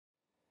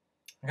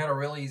I got a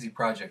really easy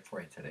project for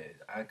you today.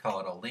 I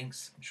call it a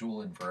Lynx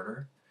Joule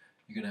Inverter.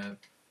 You're going to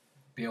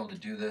be able to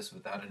do this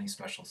without any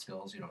special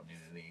skills. You don't need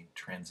any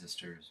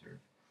transistors or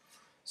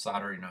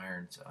soldering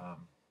irons.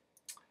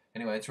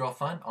 Anyway, it's real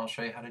fun. I'll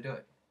show you how to do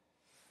it.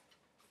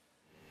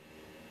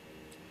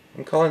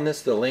 I'm calling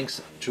this the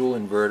Lynx Joule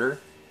Inverter.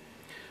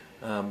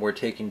 We're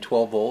taking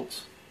 12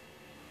 volts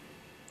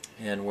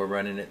and we're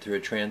running it through a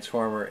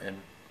transformer and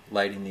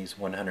lighting these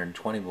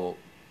 120 volt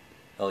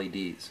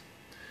LEDs.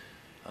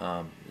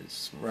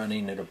 It's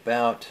running at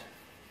about,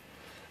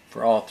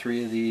 for all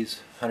three of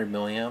these, 100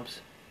 milliamps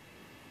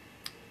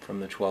from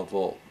the 12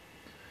 volt.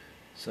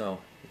 So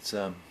it's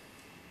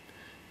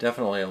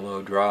definitely a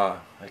low draw.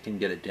 I can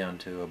get it down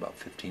to about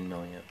 15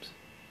 milliamps.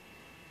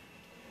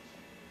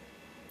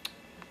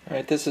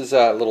 Alright, this is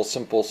a little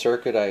simple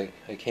circuit I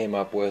came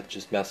up with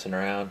just messing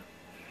around,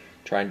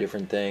 trying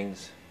different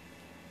things,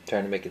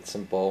 trying to make it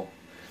simple.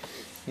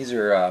 These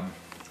are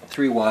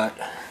 3 watt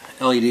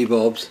LED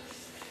bulbs.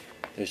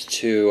 There's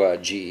 2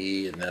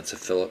 GE and that's a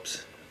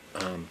Philips.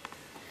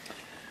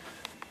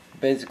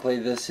 Basically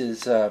this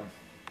is a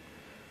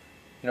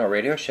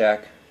Radio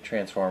Shack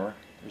transformer.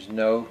 There's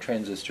no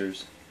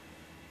transistors,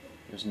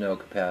 there's no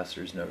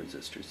capacitors, no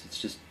resistors. It's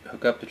just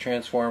hook up the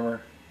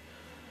transformer,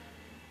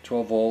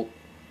 12 volt,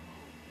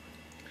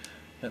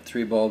 got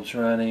 3 bulbs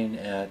running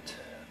at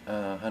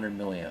 100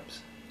 milliamps.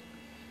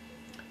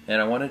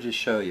 And I wanted to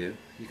show you,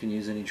 you can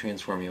use any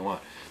transformer you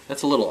want.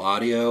 That's a little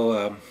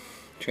audio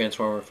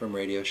transformer from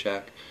Radio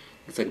Shack.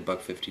 It's like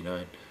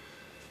 $1.59.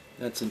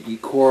 That's an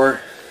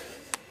E-core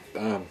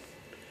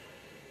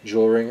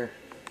Joule ringer,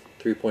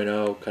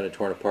 3.0, kind of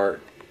torn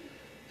apart.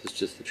 This is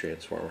just the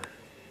transformer.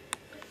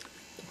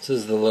 This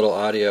is the little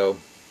audio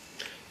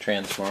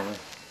transformer.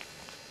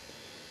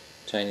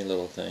 Tiny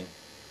little thing.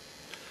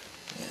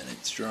 And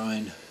it's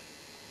drawing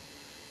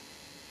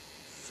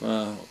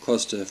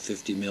close to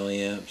 50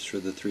 milliamps for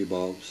the 3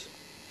 bulbs.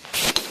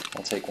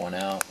 I'll take one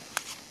out.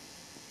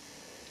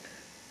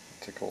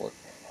 Take a look.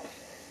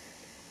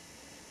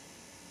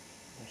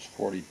 There's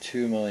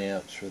 42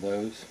 milliamps for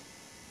those.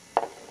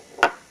 I'm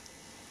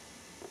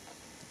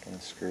going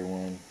to screw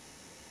one.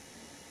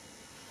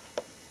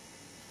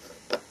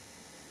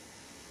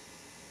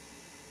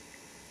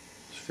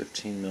 There's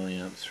 15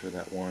 milliamps for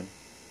that one.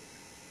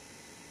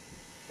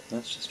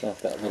 That's just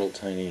off that little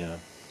tiny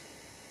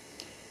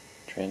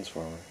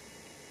transformer.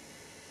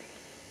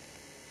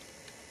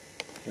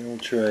 And we'll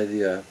try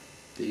the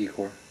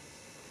E-core.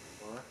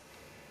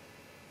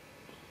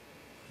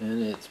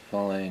 And it's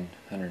pulling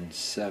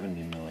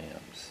 170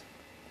 milliamps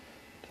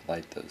to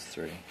light those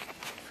 3.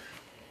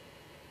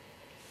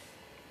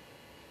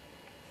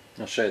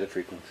 I'll show you the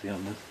frequency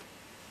on this.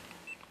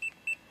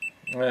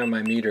 Well,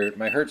 my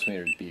Hertz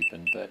meter is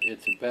beeping, but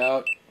it's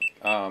about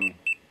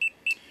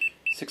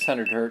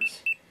 600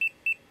 Hertz.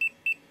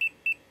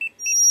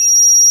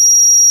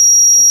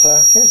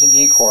 So here's an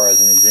E-core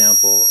as an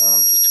example,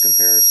 just a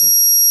comparison.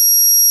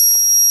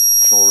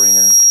 Joule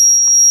ringer.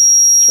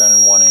 It's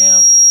running 1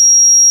 amp,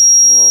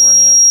 a little over an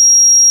amp.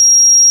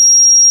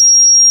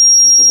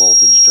 As the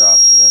voltage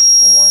drops, it has to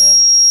pull more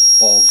amps.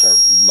 Bulbs are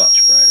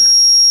much brighter.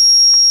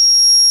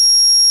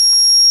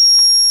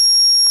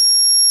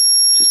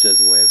 Just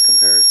as a way of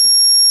comparison.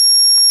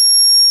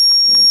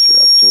 Amps are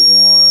up to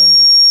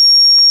 1.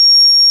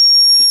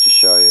 Just to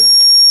show you.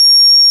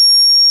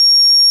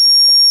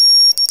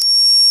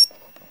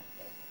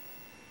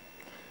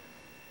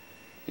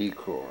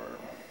 E-core.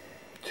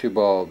 2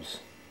 bulbs.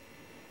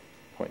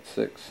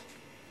 0.6.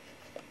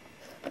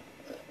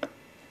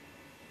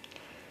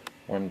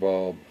 1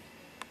 bulb.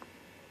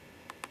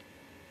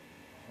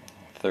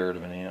 1/3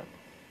 of an amp.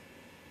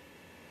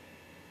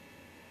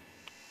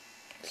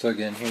 So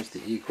again, here's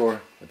the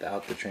E-core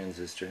without the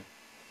transistor.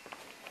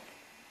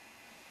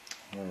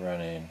 We're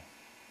running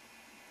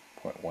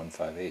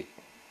 0.158.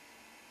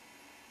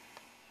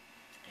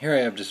 Here I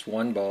have just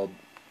 1 bulb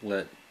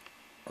lit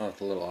off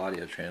the little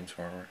audio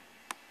transformer.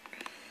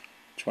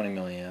 20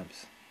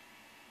 milliamps.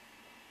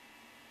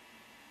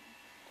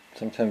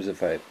 Sometimes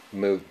if I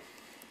move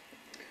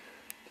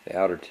the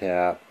outer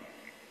tap,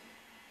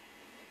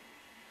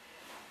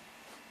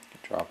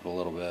 drop it a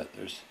little bit,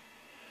 there's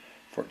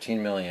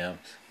 14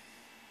 milliamps.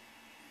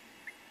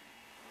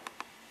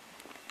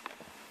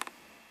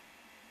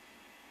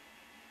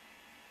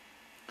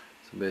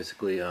 So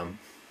basically the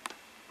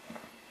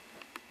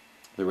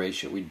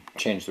ratio, we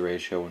change the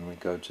ratio when we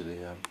go to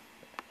the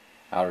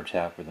outer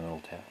tap or the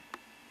middle tap.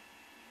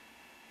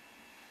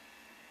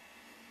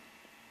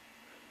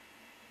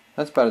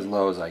 That's about as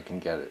low as I can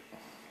get it,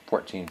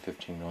 14,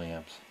 15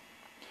 milliamps.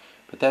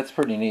 But that's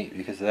pretty neat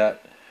because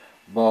that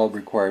bulb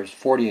requires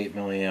 48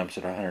 milliamps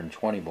at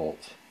 120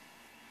 volts.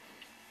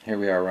 Here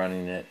we are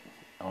running it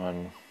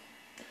on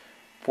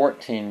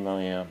 14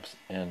 milliamps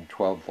and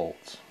 12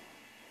 volts.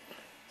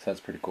 So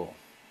that's pretty cool.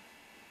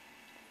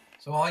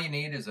 So all you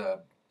need is a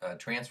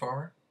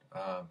transformer.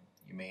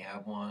 You may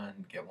have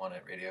one, get one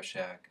at Radio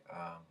Shack,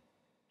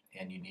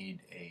 and you need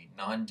a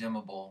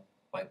non-dimmable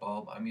light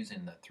bulb. I'm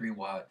using the 3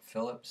 watt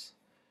Philips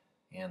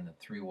and the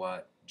 3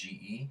 watt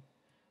GE.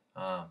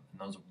 and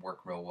those work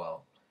real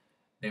well.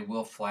 They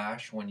will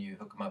flash when you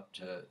hook them up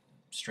to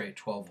straight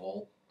 12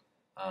 volt,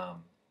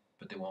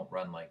 but they won't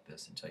run like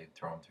this until you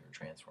throw them through a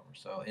transformer.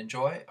 So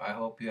enjoy. I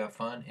hope you have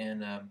fun,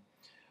 and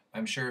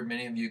I'm sure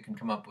many of you can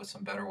come up with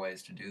some better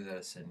ways to do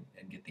this and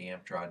get the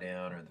amp draw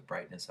down or the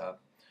brightness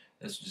up.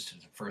 This was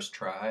just a first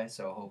try,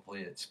 so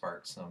hopefully it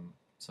sparks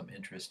some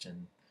interest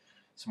in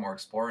some more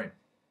exploring.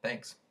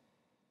 Thanks.